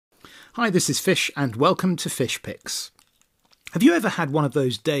Hi, this is Fish and welcome to Fish Picks. Have you ever had one of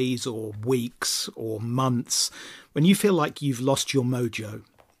those days or weeks or months when you feel like you've lost your mojo?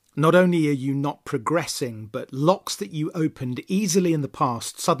 Not only are you not progressing, but locks that you opened easily in the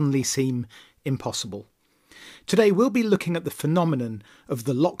past suddenly seem impossible. Today we'll be looking at the phenomenon of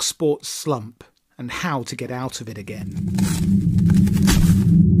the Locksport slump and how to get out of it again.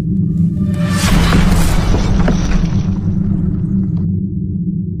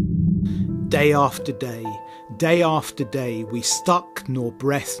 Day after day, we stuck nor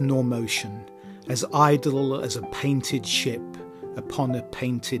breath nor motion, as idle as a painted ship upon a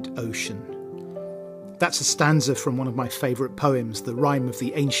painted ocean. That's a stanza from one of my favourite poems, The Rime of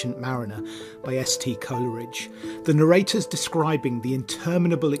the Ancient Mariner by S.T. Coleridge. The narrator's describing the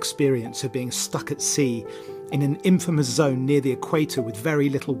interminable experience of being stuck at sea in an infamous zone near the equator with very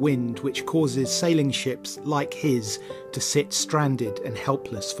little wind, which causes sailing ships like his to sit stranded and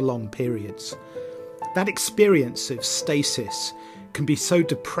helpless for long periods. That experience of stasis can be so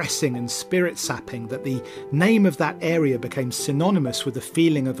depressing and spirit-sapping that the name of that area became synonymous with the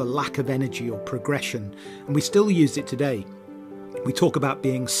feeling of a lack of energy or progression, and we still use it today. We talk about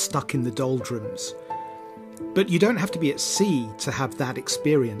being stuck in the doldrums. But you don't have to be at sea to have that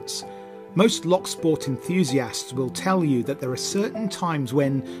experience. Most Locksport enthusiasts will tell you that there are certain times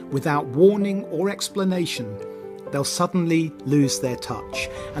when, without warning or explanation, they'll suddenly lose their touch,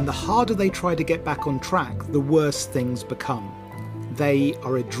 and the harder they try to get back on track, the worse things become. They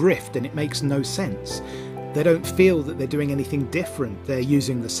are adrift and it makes no sense. They don't feel that they're doing anything different. They're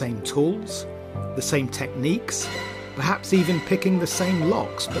using the same tools, the same techniques, perhaps even picking the same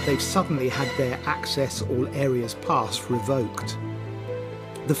locks, but they've suddenly had their access all areas pass revoked.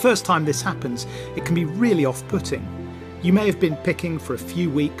 The first time this happens, it can be really off-putting. You may have been picking for a few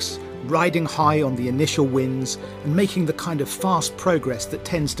weeks, riding high on the initial wins and making the kind of fast progress that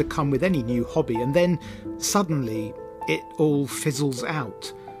tends to come with any new hobby, and then suddenly it all fizzles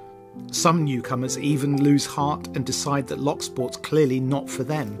out. Some newcomers even lose heart and decide that Locksport's clearly not for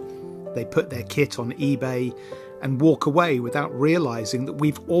them. They put their kit on eBay and walk away without realising that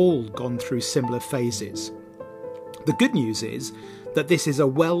we've all gone through similar phases. The good news is that this is a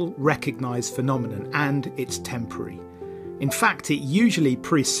well-recognised phenomenon and it's temporary. In fact, it usually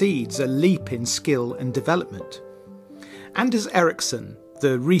precedes a leap in skill and development. Anders Ericsson,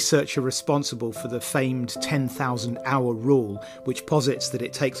 the researcher responsible for the famed 10,000-hour rule, which posits that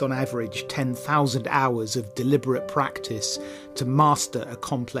it takes on average 10,000 hours of deliberate practice to master a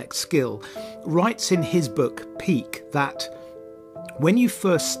complex skill, writes in his book Peak that when you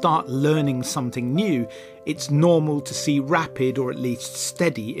first start learning something new, it's normal to see rapid or at least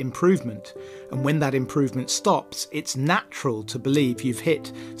steady improvement. And when that improvement stops, it's natural to believe you've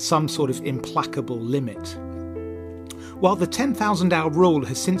hit some sort of implacable limit. While the 10,000-hour rule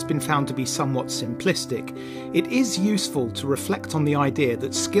has since been found to be somewhat simplistic, it is useful to reflect on the idea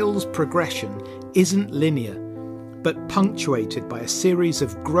that skills progression isn't linear, but punctuated by a series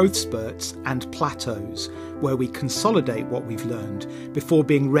of growth spurts and plateaus, where we consolidate what we've learned before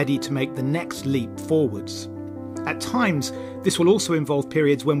being ready to make the next leap forwards. At times, this will also involve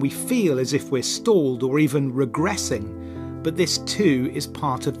periods when we feel as if we're stalled or even regressing, but this too is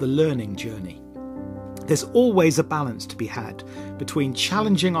part of the learning journey. There's always a balance to be had between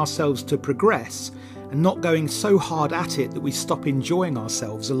challenging ourselves to progress and not going so hard at it that we stop enjoying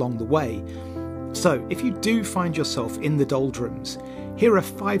ourselves along the way. So, if you do find yourself in the doldrums, here are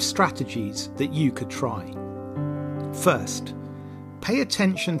 5 strategies that you could try. First, pay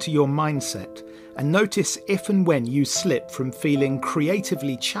attention to your mindset and notice if and when you slip from feeling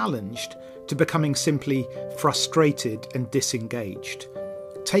creatively challenged to becoming simply frustrated and disengaged.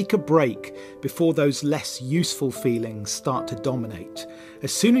 Take a break before those less useful feelings start to dominate.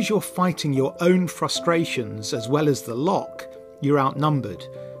 As soon as you're fighting your own frustrations as well as the lock, you're outnumbered,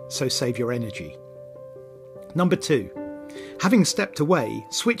 so save your energy. Number 2. Having stepped away,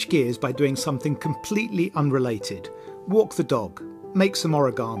 switch gears by doing something completely unrelated. Walk the dog, make some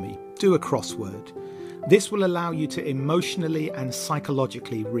origami, do a crossword. This will allow you to emotionally and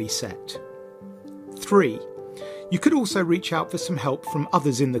psychologically reset. 3. You could also reach out for some help from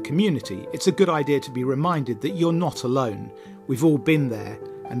others in the community. It's a good idea to be reminded that you're not alone. We've all been there,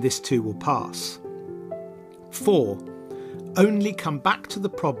 and this too will pass. 4. Only come back to the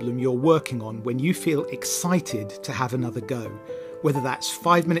problem you're working on when you feel excited to have another go, whether that's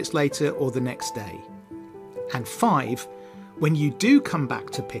 5 minutes later or the next day. And 5, when you do come back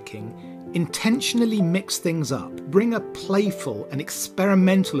to picking, intentionally mix things up. Bring a playful and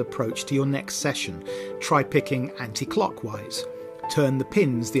experimental approach to your next session. Try picking anti-clockwise. Turn the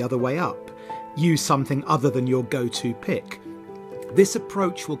pins the other way up. Use something other than your go-to pick. This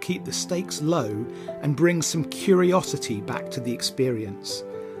approach will keep the stakes low and bring some curiosity back to the experience.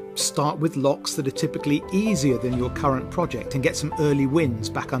 Start with locks that are typically easier than your current project and get some early wins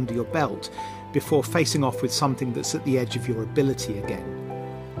back under your belt before facing off with something that's at the edge of your ability again.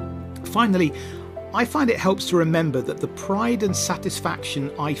 Finally, I find it helps to remember that the pride and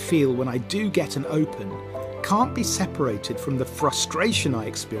satisfaction I feel when I do get an open can't be separated from the frustration I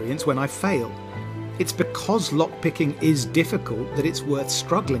experience when I fail. It's because lockpicking is difficult that it's worth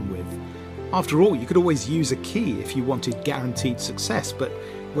struggling with. After all, you could always use a key if you wanted guaranteed success, but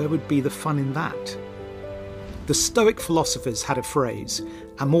where would be the fun in that? The Stoic philosophers had a phrase,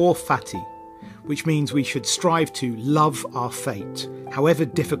 amor fati, which means we should strive to love our fate, however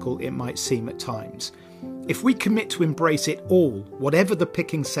difficult it might seem at times. If we commit to embrace it all, whatever the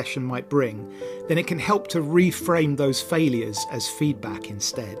picking session might bring, then it can help to reframe those failures as feedback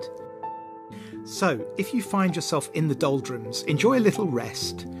instead. So, if you find yourself in the doldrums, enjoy a little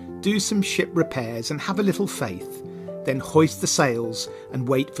rest, do some ship repairs and have a little faith, then hoist the sails and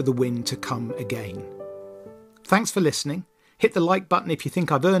wait for the wind to come again. Thanks for listening. Hit the like button if you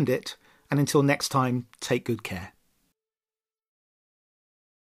think I've earned it, and until next time, take good care.